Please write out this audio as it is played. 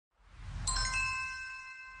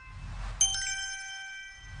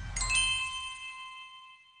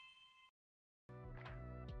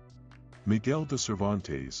Miguel de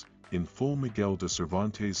Cervantes, in full Miguel de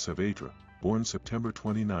Cervantes Saavedra, born September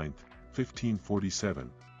 29,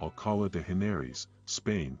 1547, Alcalá de Henares,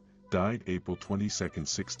 Spain, died April 22,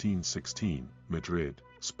 1616, Madrid,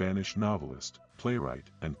 Spanish novelist, playwright,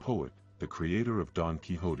 and poet, the creator of Don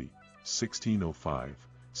Quixote, 1605,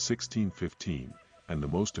 1615, and the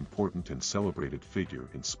most important and celebrated figure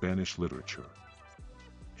in Spanish literature.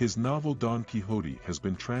 His novel Don Quixote has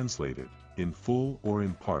been translated, in full or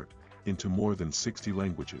in part, into more than 60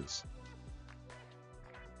 languages.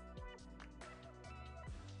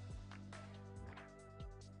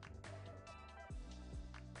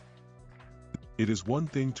 It is one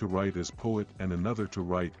thing to write as poet and another to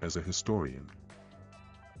write as a historian.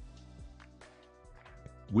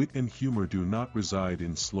 Wit and humor do not reside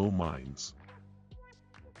in slow minds.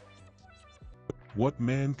 What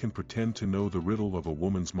man can pretend to know the riddle of a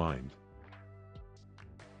woman's mind?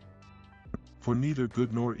 For neither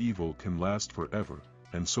good nor evil can last forever,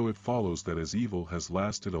 and so it follows that as evil has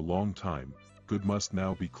lasted a long time, good must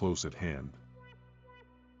now be close at hand.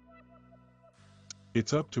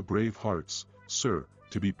 It's up to brave hearts, sir,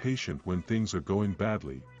 to be patient when things are going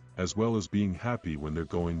badly, as well as being happy when they're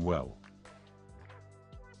going well.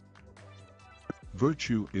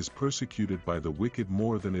 Virtue is persecuted by the wicked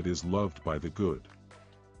more than it is loved by the good.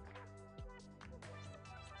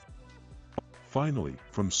 Finally,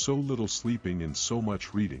 from so little sleeping and so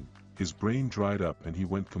much reading, his brain dried up and he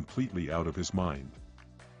went completely out of his mind.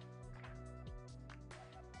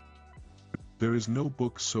 There is no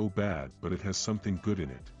book so bad but it has something good in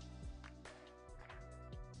it.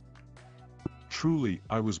 Truly,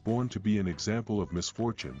 I was born to be an example of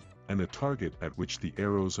misfortune, and a target at which the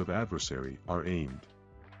arrows of adversary are aimed.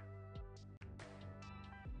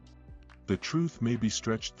 The truth may be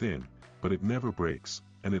stretched thin, but it never breaks,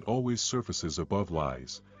 and it always surfaces above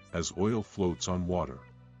lies, as oil floats on water.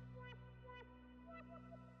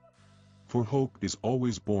 For hope is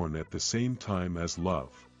always born at the same time as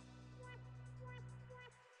love.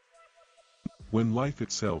 When life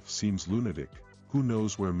itself seems lunatic, who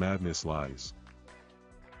knows where madness lies?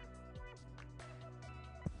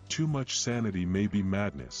 Too much sanity may be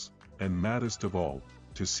madness, and maddest of all,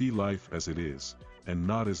 to see life as it is, and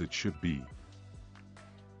not as it should be.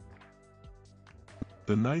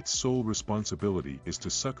 The knight's sole responsibility is to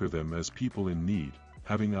succor them as people in need,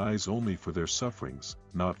 having eyes only for their sufferings,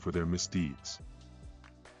 not for their misdeeds.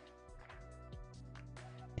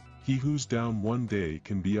 He who's down one day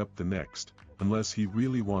can be up the next, unless he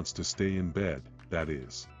really wants to stay in bed, that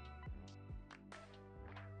is.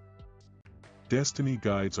 Destiny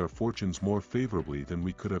guides our fortunes more favorably than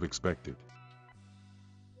we could have expected.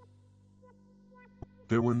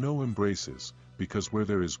 There were no embraces, because where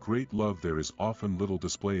there is great love there is often little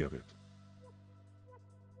display of it.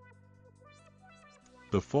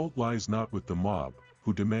 The fault lies not with the mob,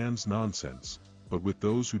 who demands nonsense, but with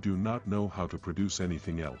those who do not know how to produce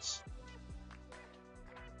anything else.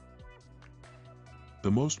 The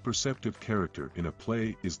most perceptive character in a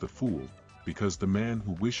play is the fool, because the man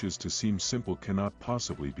who wishes to seem simple cannot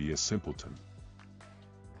possibly be a simpleton.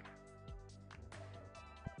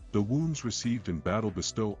 The wounds received in battle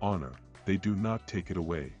bestow honor, they do not take it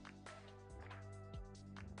away.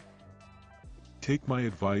 Take my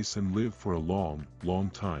advice and live for a long, long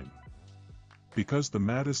time. Because the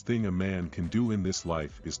maddest thing a man can do in this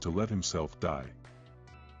life is to let himself die.